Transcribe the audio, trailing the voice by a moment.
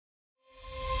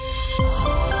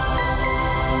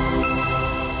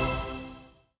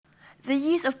The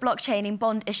use of blockchain in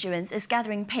bond issuance is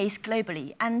gathering pace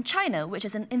globally, and China, which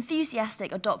is an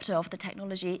enthusiastic adopter of the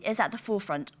technology, is at the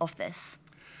forefront of this.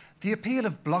 The appeal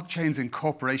of blockchain's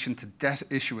incorporation to debt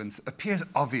issuance appears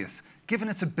obvious, given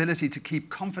its ability to keep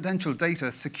confidential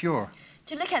data secure.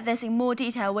 To look at this in more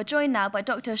detail, we're joined now by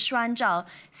Dr. Shuan Zhao,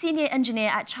 Senior Engineer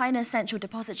at China's Central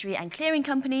Depository and Clearing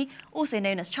Company, also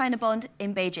known as China Bond,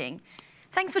 in Beijing.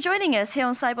 Thanks for joining us here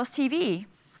on Sibos TV.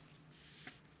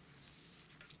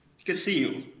 Good to see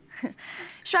you.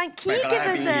 Shuan, can you give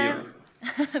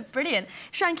us Brilliant.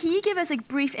 Shuan, can you give us a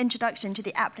brief introduction to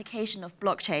the application of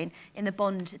blockchain in the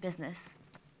bond business?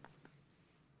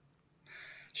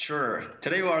 Sure.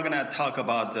 Today we're going to talk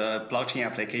about the blockchain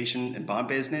application in bond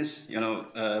business.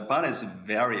 Bond is a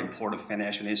very important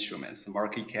financial instrument. The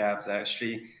market cap is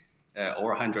actually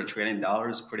over $100 trillion,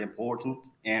 pretty important.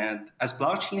 And as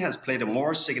blockchain has played a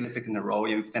more significant role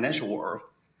in financial world,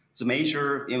 the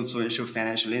major influential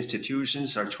financial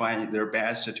institutions are trying their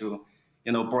best to,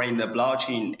 bring the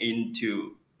blockchain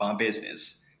into bond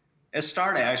business. It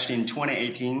started actually in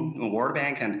 2018 when World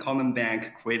Bank and Common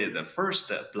Bank created the first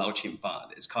blockchain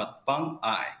bond. It's called Bond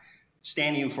I,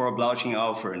 standing for blockchain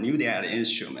offer new debt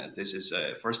instrument. This is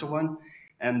the first one.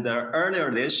 And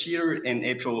earlier this year, in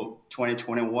April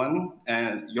 2021,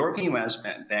 European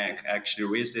Investment Bank actually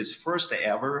raised its first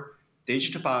ever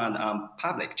digital bond on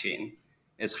public chain.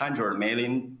 It's 100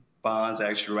 million bonds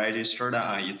actually registered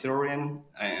on Ethereum,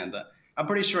 and I'm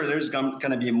pretty sure there's going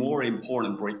to be more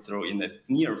important breakthrough in the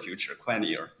near future, quite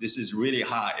near. This is really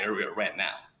hot area right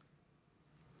now.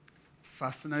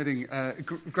 Fascinating.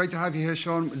 Great to have you here,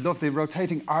 Shuan. Love the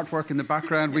rotating artwork in the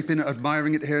background. We've been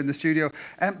admiring it here in the studio.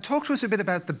 Talk to us a bit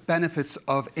about the benefits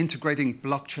of integrating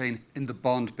blockchain in the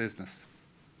bond business.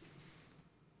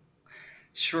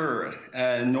 Sure.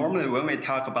 Normally, when we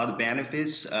talk about the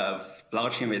benefits of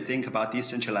blockchain, we think about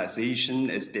decentralization,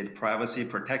 its data privacy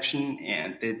protection,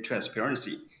 and data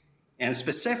transparency. And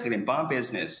specifically in bond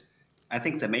business, I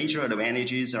think the major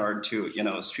advantages are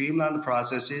to streamline the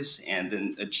processes and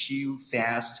then achieve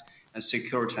fast and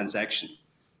secure transaction.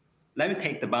 Let me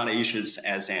take the bond issues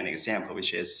as an example,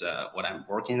 which is what I'm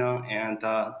working on. And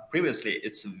previously,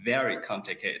 it's very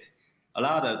complicated. A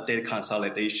lot of data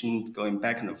consolidation going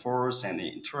back and forth and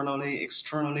internally,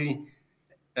 externally,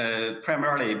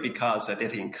 primarily because of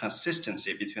data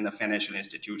inconsistency between the financial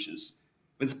institutions.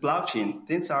 With blockchain,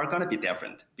 things are going to be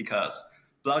different because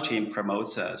blockchain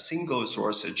promotes a single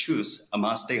source of truth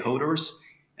among stakeholders,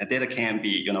 and data can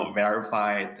be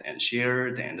verified and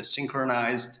shared and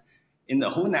synchronized in the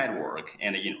whole network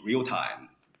and in real time.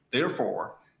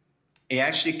 Therefore, it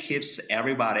actually keeps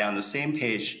everybody on the same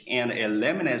page and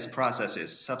eliminates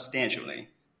processes substantially.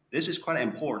 This is quite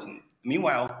important.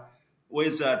 Meanwhile,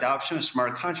 with the adoption of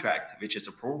smart contract, which is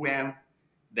a program,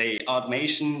 the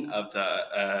automation of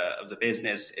the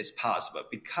business is possible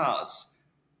because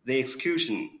the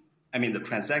execution, the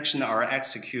transactions are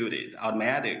executed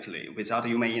automatically without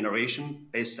human interaction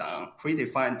based on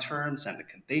predefined terms and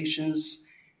conditions,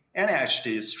 and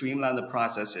actually streamline the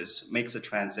processes, makes the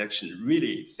transaction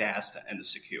really fast and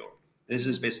secure. This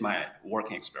is based on my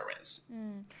working experience.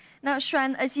 Now,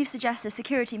 Shuan, as you've suggested,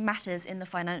 security matters in the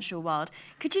financial world.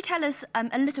 Could you tell us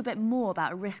a little bit more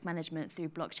about risk management through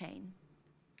blockchain?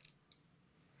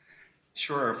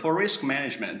 Sure. For risk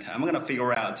management, I'm going to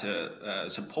figure out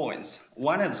some points.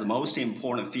 One of the most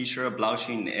important features of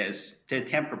blockchain is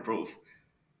tamper-proof.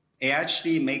 It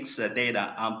actually makes the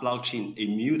data on blockchain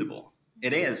immutable.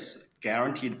 It is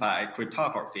guaranteed by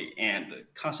cryptography and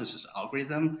consensus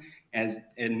algorithm, and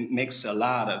it makes a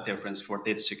lot of difference for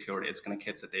data security. It's going to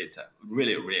keep the data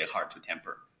really, really hard to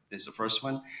tamper. This is the first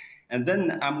one. And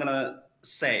then I'm going to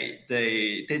say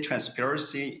the data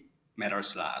transparency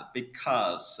matters a lot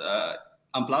because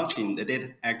on blockchain, the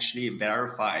data actually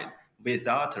verified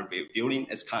without revealing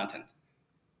its content.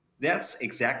 That's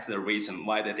exactly the reason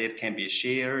why the data can be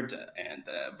shared and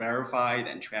verified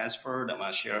and transferred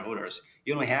among shareholders.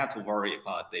 You don't have to worry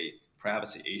about the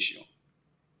privacy issue.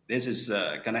 This is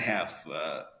going to have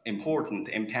important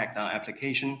impact on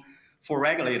application for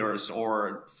regulators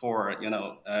or for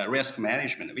risk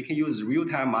management. We can use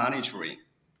real-time monitoring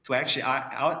to actually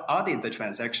audit the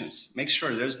transactions, make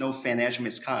sure there's no financial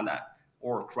misconduct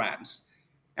or crimes.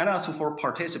 And also for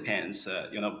participants,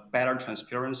 better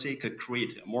transparency could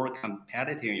create a more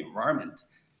competitive environment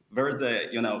where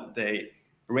the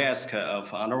risk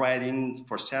of underwriting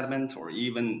for settlement or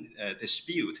even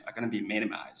dispute are going to be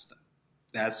minimized.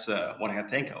 That's what I can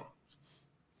think of.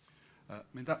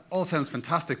 That all sounds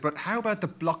fantastic, but how about the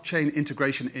blockchain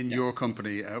integration in your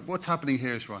company? What's happening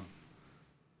here, Shuan?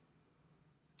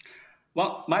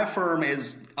 Well, my firm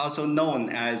is also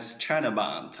known as China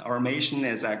Bond. Our mission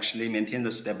is actually maintain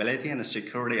the stability and the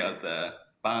security of the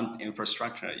bond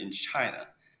infrastructure in China.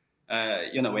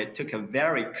 We took a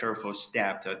very careful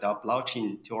step to adopt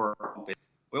blockchain to our business.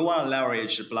 We want to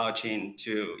leverage blockchain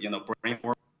to, bring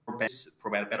more business,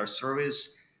 provide better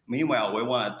service. Meanwhile, we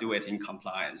want to do it in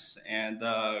compliance. And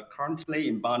currently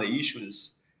in bond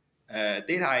issuance,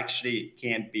 data actually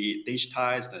can be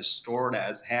digitized and stored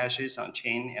as hashes on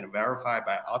chain and verified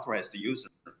by authorized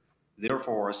users.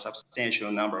 Therefore, a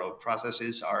substantial number of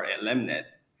processes are eliminated.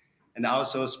 And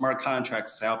also, smart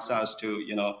contracts helps us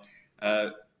to,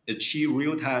 achieve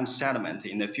real-time settlement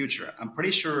in the future. I'm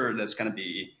pretty sure that's going to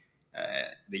be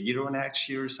the year or next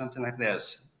year, something like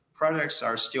this. Projects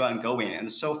are still ongoing, and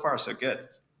so far, so good.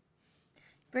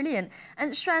 Brilliant.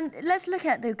 And Shuan, let's look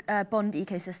at the bond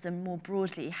ecosystem more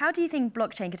broadly. How do you think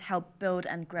blockchain could help build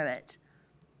and grow it?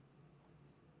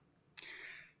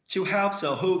 To help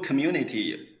the whole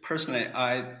community, personally,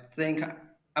 I'm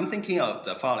thinking of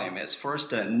the following is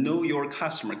first, know your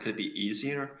customer could be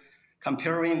easier.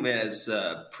 Comparing with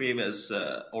previous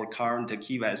or current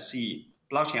KYC,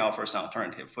 blockchain offers an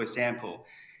alternative. For example,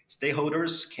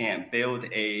 stakeholders can build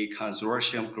a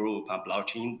consortium group on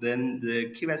blockchain, then the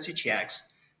KYC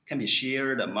checks can be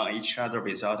shared among each other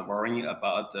without worrying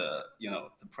about the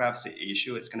privacy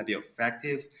issue. It's going to be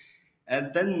effective.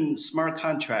 And then smart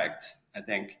contract, I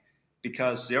think,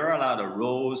 because there are a lot of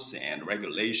rules and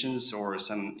regulations or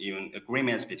some even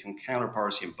agreements between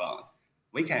counterparties and bond,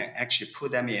 we can actually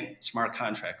put them in smart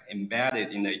contract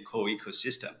embedded in the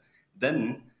ecosystem.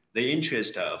 Then the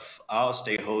interest of all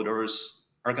stakeholders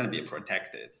are going to be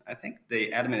protected. I think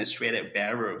the administrative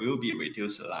barrier will be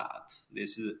reduced a lot.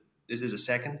 This is the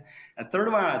second. And third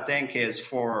one, I think, is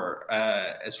for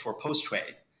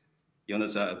post-trade.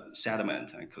 The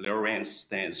settlement and clearance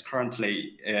things.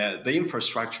 Currently, the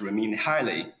infrastructure remains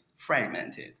highly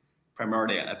fragmented,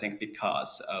 primarily, I think,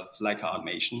 because of lack of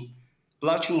automation.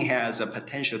 Blockchain has a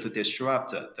potential to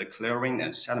disrupt the clearing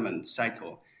and settlement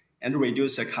cycle and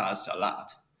reduce the cost a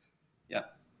lot. Yeah.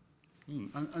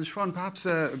 And Shuan, perhaps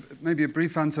maybe a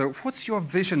brief answer. What's your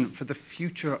vision for the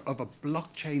future of a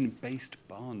blockchain-based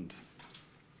bond?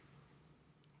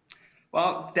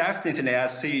 Well, definitely, I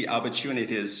see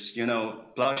opportunities.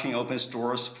 Blockchain opens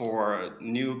doors for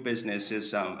new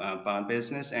businesses, bond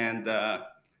business, and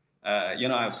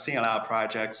I've seen a lot of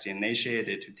projects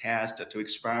initiated to test, to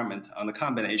experiment on the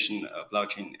combination of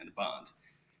blockchain and bond.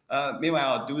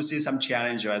 Meanwhile, I do see some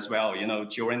challenge as well.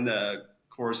 During the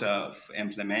course of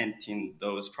implementing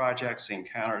those projects,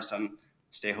 encounter some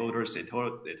stakeholders. They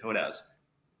told us,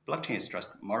 blockchain is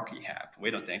just market hype.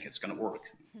 We don't think it's going to work.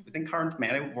 We think current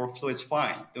manual workflow is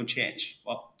fine. Don't change.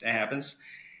 Well, that happens.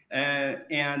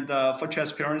 And for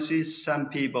transparency, some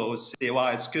people say, well,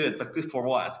 it's good, but good for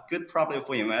what? Good probably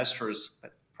for investors,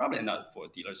 but probably not for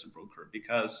dealers and brokers,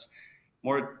 because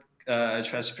more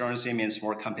transparency means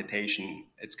more competition.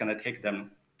 It's going to take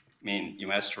them,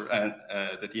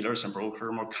 the dealers and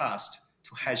brokers, more cost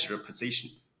to hedge their position.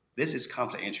 This is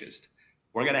conflict of interest.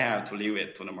 We're going to have to leave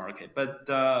it to the market. But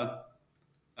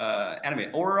anyway,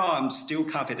 overall, I'm still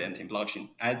confident in blockchain.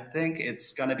 I think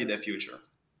it's going to be the future.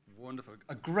 Wonderful.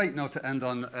 A great note to end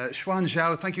on. Shuan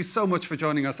Zhao, thank you so much for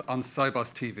joining us on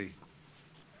Sibos TV.